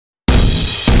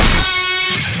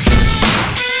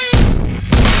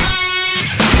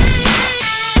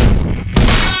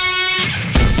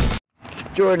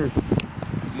Jordan.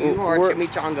 You are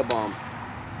Chimichanga Bomb.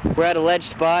 We're at a ledge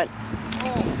spot.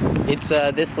 It's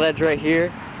this ledge right here,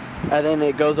 and then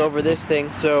it goes over this thing.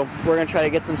 So we're gonna try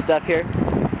to get some stuff here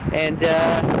and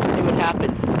see what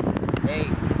happens. Hey,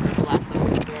 the last time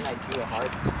we were here and I drew a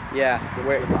heart. Yeah.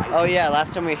 Oh yeah,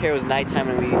 last time we were here was nighttime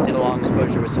and we did a long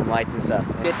exposure with some lights and stuff.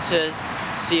 Get to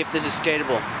see if this is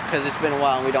skatable, because it's been a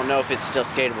while and we don't know if it's still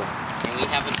skatable. And we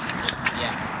haven't.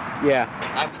 Yeah.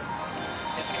 Yeah.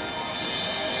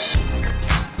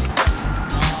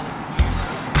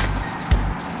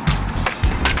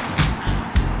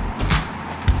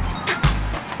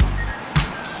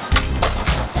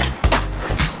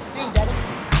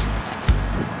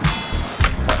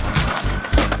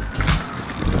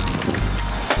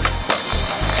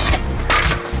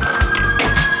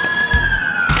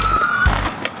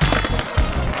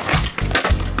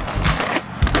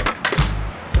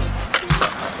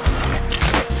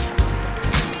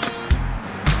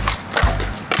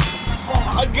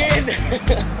 Again!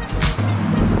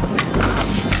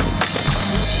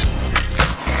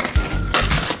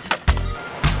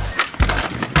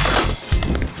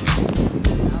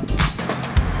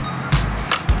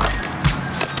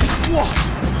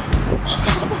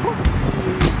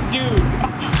 Dude!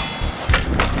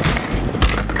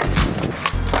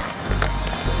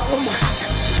 Oh my!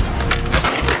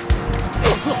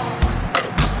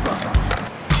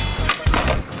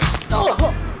 Oh!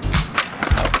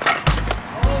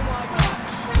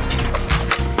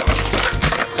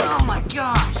 Oh my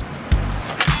gosh!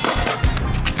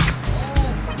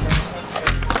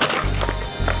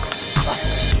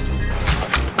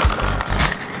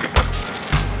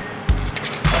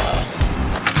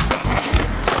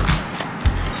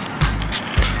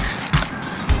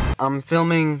 I'm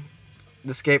filming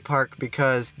the skate park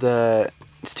because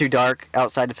it's too dark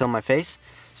outside to film my face.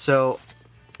 So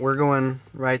we're going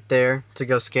right there to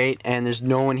go skate, and there's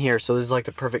no one here, so this is like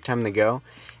the perfect time to go.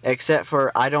 Except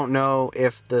for I don't know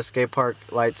if the skate park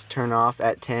lights turn off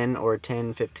at 10 or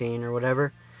 10:15 or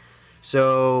whatever.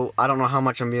 So I don't know how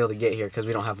much I'm gonna be able to get here because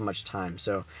we don't have much time.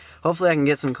 So hopefully I can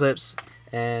get some clips,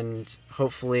 and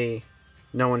hopefully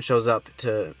no one shows up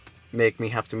to make me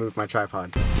have to move my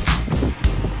tripod.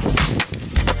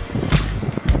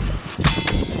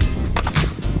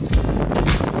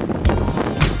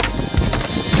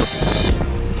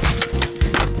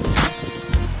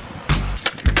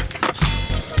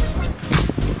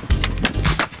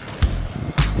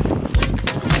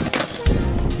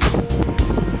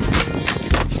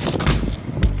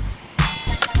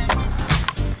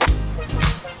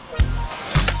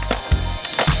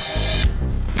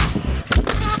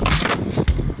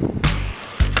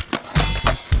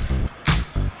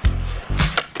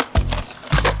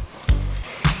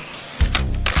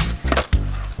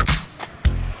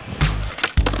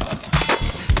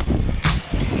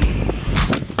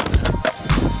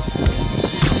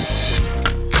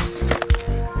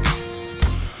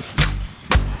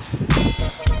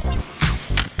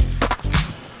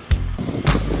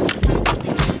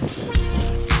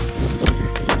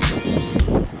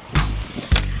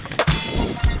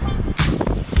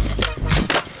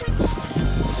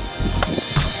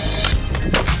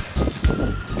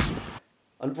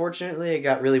 Unfortunately, it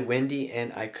got really windy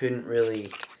and I couldn't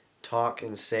really talk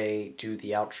and do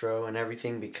the outro and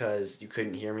everything because you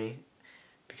couldn't hear me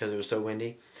because it was so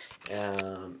windy.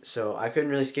 So I couldn't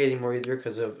really skate anymore either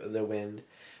because of the wind.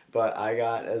 But I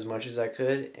got as much as I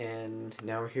could, and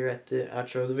now we're here at the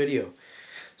outro of the video.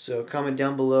 So comment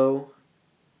down below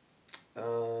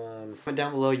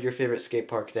your favorite skate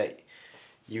park that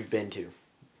you've been to.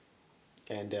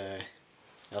 And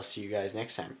I'll see you guys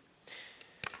next time.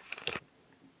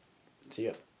 See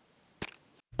ya.